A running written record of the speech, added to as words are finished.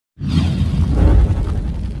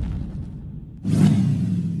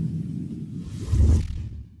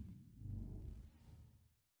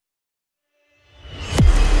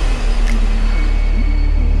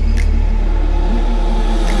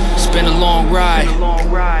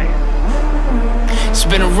ride. It's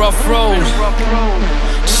been a rough road.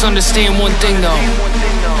 Just understand one thing though,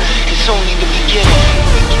 it's only the beginning.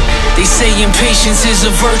 They say impatience is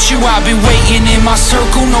a virtue. I've been waiting in my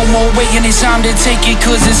circle. No more waiting, it's time to take it,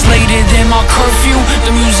 cause it's later than my curfew.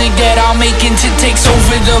 The music that I'm making takes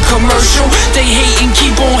over the commercial. They hate and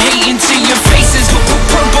keep on hating till your face is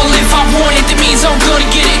purple. If I want it, that means I'm gonna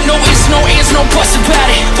get it. No ifs, no ands, no buts about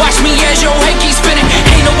it. Watch me as your head keeps spinning.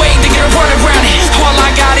 Ain't no way they gonna run around it. All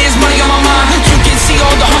I got is money on my mind. You can see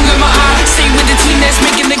all the hunger in my eye. Stay with the team that's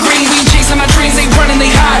making the green. We chasing our dreams, they running, they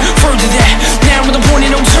hide. Further that, now with the point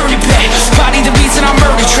and no turning back. Body the beats and I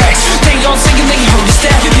murder tracks. They all singing, they heard us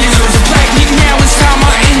that. Deserves a black me now, it's time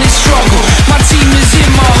I end this struggle. My team is in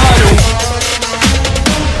my huddle.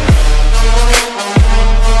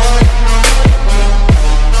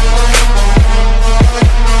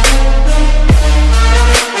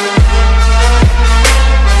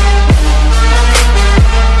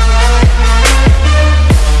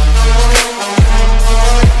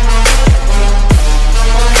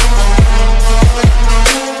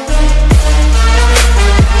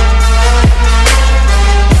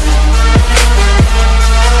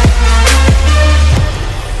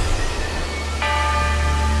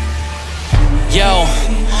 Yo,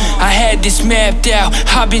 I had this mapped out.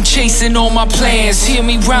 I've been chasing all my plans. Hear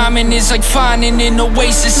me rhyming, it's like finding an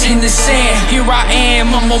oasis in the sand. Here I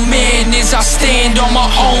am, I'm a man as I stand on my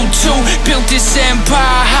own too. Built this empire,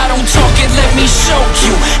 I don't talk it, let me show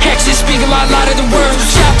you. Actions speak a lot louder than words.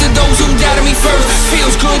 Shout to those who doubted me first.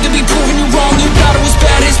 Feels good to be proving you wrong. You thought it was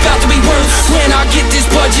bad, it's about to be worse. When I get this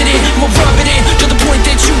budget in, I'ma rub it in to the point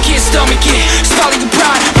that you